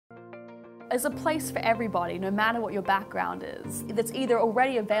is a place for everybody, no matter what your background is, that's either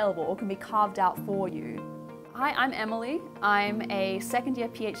already available or can be carved out for you. Hi, I'm Emily. I'm a second-year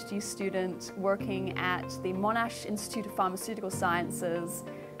PhD student working at the Monash Institute of Pharmaceutical Sciences,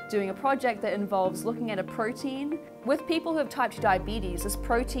 doing a project that involves looking at a protein. With people who have type 2 diabetes, this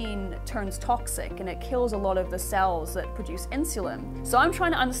protein turns toxic and it kills a lot of the cells that produce insulin. So I'm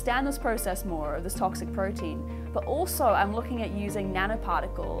trying to understand this process more, of this toxic protein, but also I'm looking at using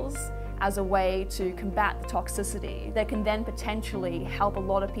nanoparticles as a way to combat the toxicity that can then potentially help a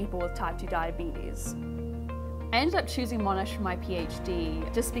lot of people with type 2 diabetes. I ended up choosing Monash for my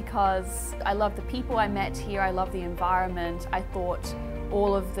PhD just because I love the people I met here, I love the environment. I thought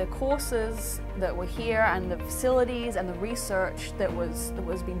all of the courses that were here and the facilities and the research that was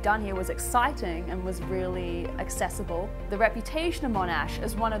being done here was exciting and was really accessible. The reputation of Monash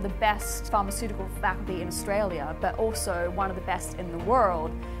as one of the best pharmaceutical faculty in Australia, but also one of the best in the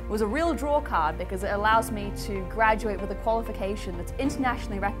world, was a real draw card because it allows me to graduate with a qualification that's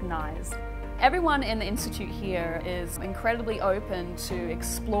internationally recognized. Everyone in the Institute here is incredibly open to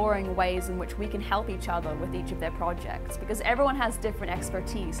exploring ways in which we can help each other with each of their projects, because everyone has different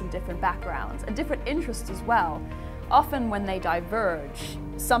expertise and different backgrounds and different interests as well. Often when they diverge,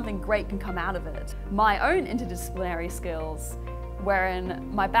 something great can come out of it. My own interdisciplinary skills,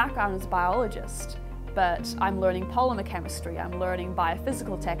 wherein my background is a biologist, but I'm learning polymer chemistry, I'm learning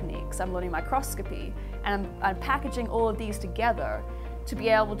biophysical techniques, I'm learning microscopy, and I'm packaging all of these together to be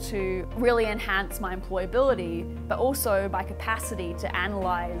able to really enhance my employability, but also my capacity to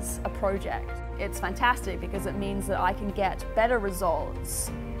analyze a project. It's fantastic because it means that I can get better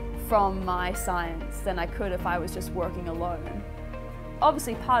results from my science than I could if I was just working alone.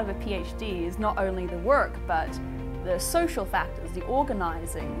 Obviously, part of a PhD is not only the work, but the social factors, the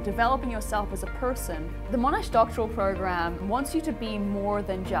organizing, developing yourself as a person. The Monash Doctoral Program wants you to be more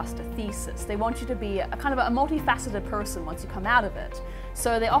than just a thesis. They want you to be a kind of a multifaceted person once you come out of it.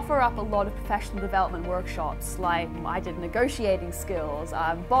 So they offer up a lot of professional development workshops, like I did negotiating skills,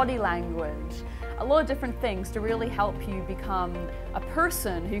 body language, a lot of different things to really help you become a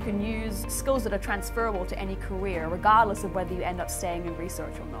person who can use skills that are transferable to any career, regardless of whether you end up staying in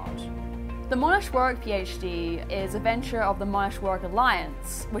research or not. The Monash-Warwick PhD is a venture of the Monash-Warwick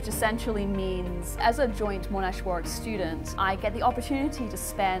Alliance, which essentially means as a joint Monash-Warwick student, I get the opportunity to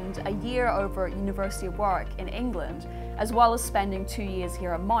spend a year over at University of Warwick in England, as well as spending 2 years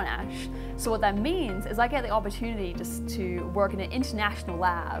here at Monash. So what that means is I get the opportunity to work in an international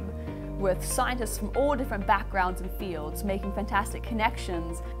lab with scientists from all different backgrounds and fields, making fantastic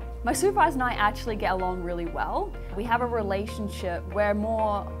connections. My supervisor and I actually get along really well. We have a relationship where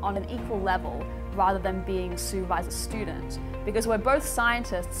more on an equal level rather than being supervisor-student, because we're both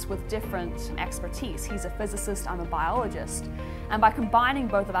scientists with different expertise. He's a physicist, I'm a biologist. And by combining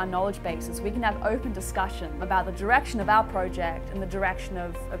both of our knowledge bases, we can have open discussion about the direction of our project and the direction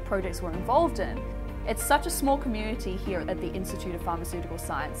of projects we're involved in. It's such a small community here at the Institute of Pharmaceutical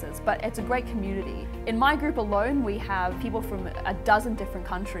Sciences, but it's a great community. In my group alone, we have people from a dozen different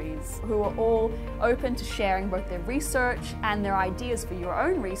countries who are all open to sharing both their research and their ideas for your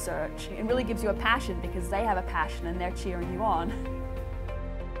own research. It really gives you a passion because they have a passion and they're cheering you on.